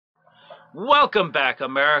Welcome back,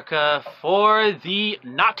 America, for the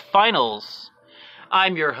Not Finals.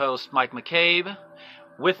 I'm your host, Mike McCabe,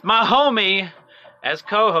 with my homie as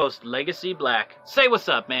co-host, Legacy Black. Say what's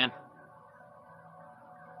up, man.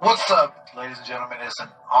 What's up, ladies and gentlemen? It's an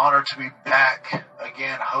honor to be back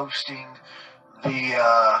again hosting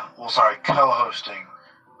co-hosting.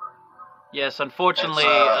 Yes, unfortunately...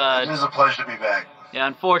 it is a pleasure to be back. Yeah,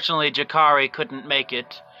 unfortunately, Jakari couldn't make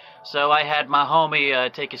it, so I had my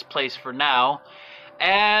homie take his place for now.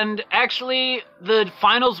 And actually, the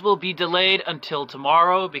finals will be delayed until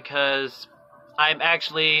tomorrow because I'm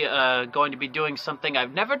actually going to be doing something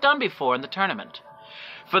I've never done before in the tournament.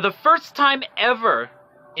 For the first time ever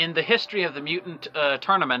in the history of the Mutant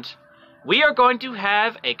tournament, we are going to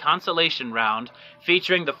have a consolation round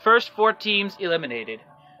featuring the first 4 teams eliminated,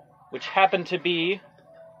 which happen to be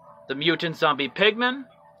the Mutant Zombie Pigmen,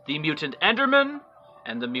 the Mutant Endermen,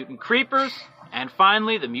 and the Mutant Creepers, and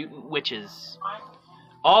finally the Mutant Witches.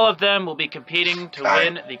 All of them will be competing to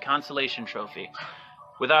win the Consolation Trophy.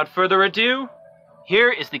 Without further ado, here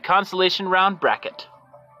is the Consolation Round bracket.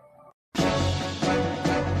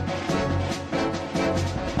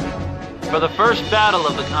 For the first battle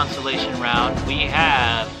of the Consolation Round, we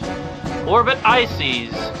have Orbit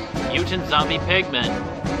Ices, Mutant Zombie Pigmen,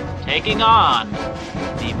 taking on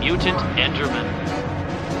the Mutant Enderman.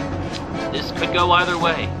 This could go either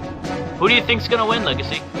way. Who do you think's gonna win,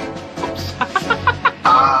 Legacy? Oops.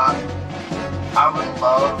 I would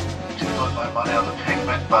love to put my money on the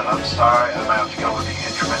Pigment, but I'm sorry, I'm gonna have to go with the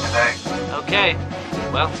Enderman today. Okay,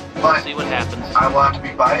 well, let's see what happens. I will have to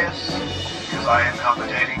be biased because I am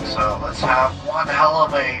commentating, so let's have one hell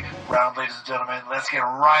of a round, ladies and gentlemen. Let's get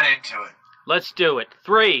right into it. Let's do it.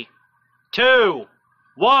 3, 2,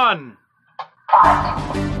 1.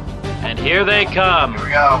 And here they come. Here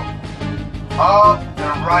we go. Oh,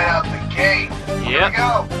 they're right out the gate. Here we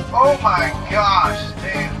go. Oh my gosh,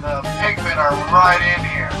 the Pigmen are right in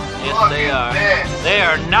here. Yes, Look they at are. This. They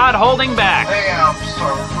are not holding back. They are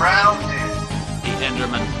surrounded. The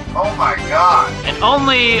Enderman. Oh my god. And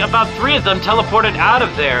only about 3 of them teleported out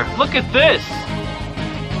of there. Look at this.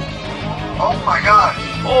 Oh my gosh.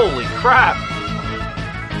 Holy crap.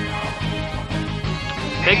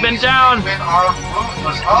 Pigmen down. Pigmen are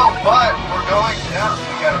ruthless. Oh, but we're going down.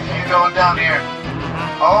 We got a few going down here.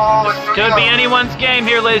 Oh, this could be anyone's game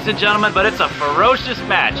here, ladies and gentlemen, but it's a ferocious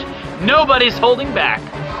match. Nobody's holding back.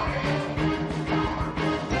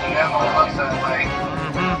 Definitely looks that way.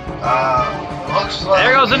 Looks like...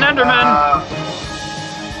 There goes an Enderman.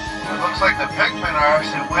 It looks like the Pigmen are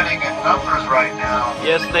actually winning in numbers right now.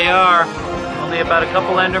 Yes, they are. Only about a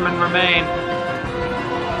couple Endermen remain.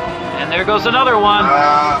 And there goes another one.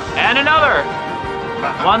 And another.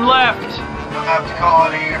 One left. I'll have to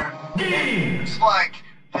call it here. Looks like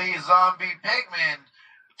the zombie pigmen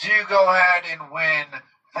do go ahead and win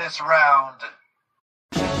this round.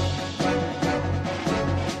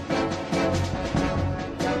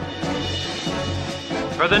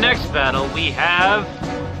 For the next battle, we have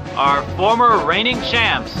our former reigning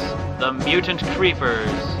champs, the Mutant Creepers,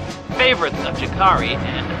 favorites of Jakari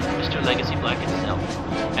and Mr. Legacy Black himself.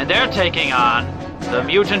 And they're taking on the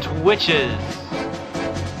Mutant Witches.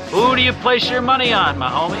 Who do you place your money on, my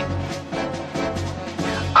homie?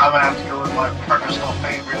 I'm gonna have to go with my personal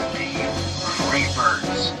favorite, the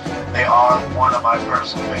Creepers. They are one of my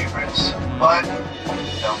personal favorites, but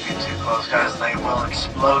don't get too close, guys. They will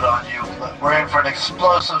explode on you. We're in for an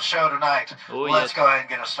explosive show tonight. Oh, Let's go ahead and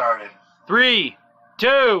get it started. 3,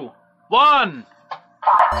 2, 1.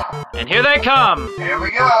 And here they come. Here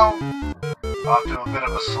we go. Off to a bit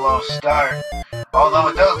of a slow start. Although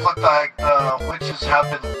it does look like the witches have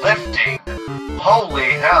been lifting.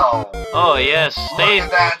 Holy hell. Oh, yes. Look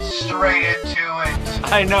at that, straight into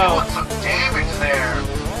it. I know. Doing some damage there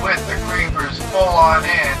with the creepers full on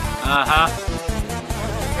in. Uh-huh.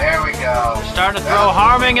 There we go. They're starting to throw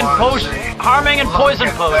harming and poison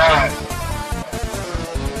potions.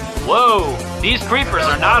 Whoa. These creepers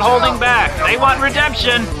are not holding back. They want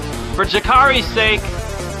redemption. For Jakari's sake.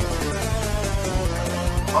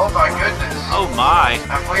 Oh my goodness. Oh my.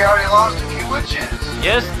 Have we already lost a few witches?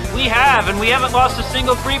 Yes, we have, and we haven't lost a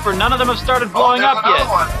single creeper. None of them have started blowing up yet.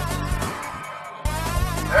 One.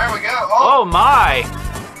 There we go. Oh my.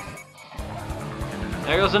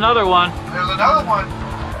 There goes another one. There's another one.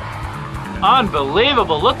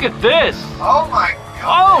 Unbelievable. Look at this. Oh my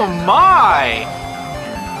god. Oh my.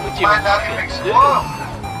 Might not even explode.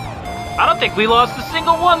 I don't think we lost a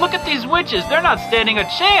single one. Look at these witches. They're not standing a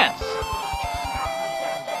chance.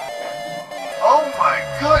 Oh my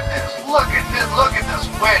goodness. Look at this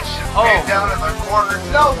witch. Oh. Way down in the corner.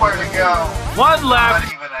 Nowhere to go. One left.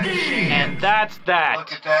 Not even a chance. And that's that.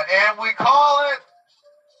 Look at that. And we call it.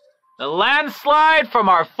 The landslide from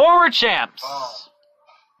our forward champs. Oh.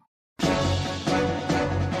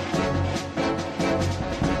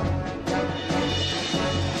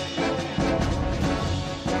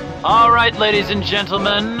 All right, ladies and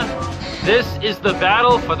gentlemen, this is the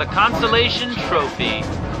battle for the Consolation Trophy.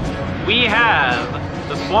 We have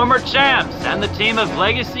the former champs and the team of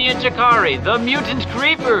Legacy and Jakari, the Mutant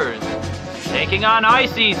Creepers, taking on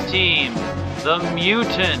Icy's team, the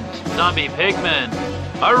Mutant Zombie Pigmen.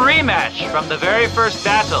 A rematch from the very first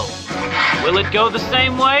battle. Will it go the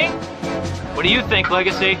same way? What do you think,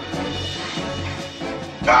 Legacy?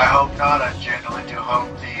 I hope not. I genuinely do hope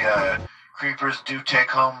the Creepers do take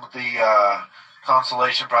home the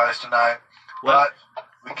Consolation Prize tonight. Well, but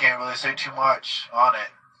we can't really say too much on it.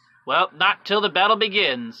 Well, not till the battle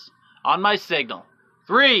begins. On my signal.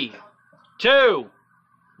 3, 2,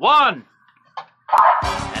 1.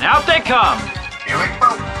 And out they come. Here we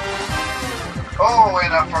go. Oh,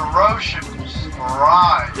 and a ferocious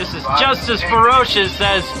ride. This is just as ferocious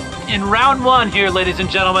as in round 1 here, ladies and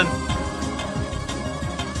gentlemen.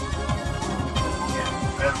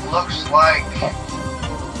 It looks like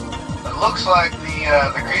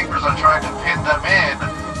the Creepers are trying to pin them in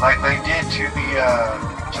like they did to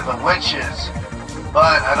the witches.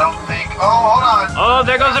 But I don't think. Oh, hold on. Oh,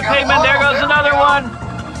 there goes a pigman. There goes another one.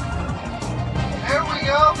 There we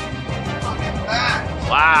go. Look at that.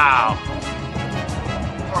 Wow.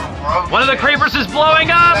 Ferocious. One of the Creepers is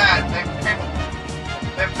blowing up.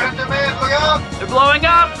 They pinned them in. Look out. They're blowing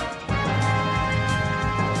up.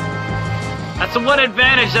 That's the one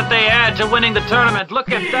advantage that they had to winning the tournament.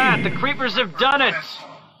 Look at that. The Creepers have done it.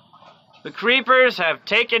 The Creepers have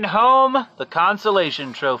taken home the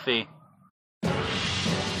Consolation Trophy.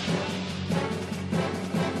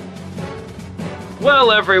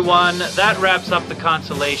 Well, everyone, that wraps up the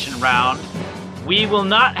Consolation round. We will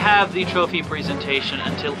not have the trophy presentation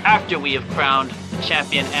until after we have crowned the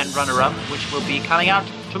champion and runner-up, which will be coming out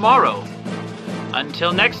tomorrow.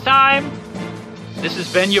 Until next time, this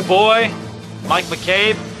has been your boy, Mike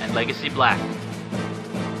McCabe, and Legacy Black.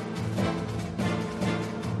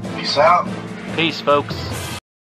 Peace out. Peace, folks.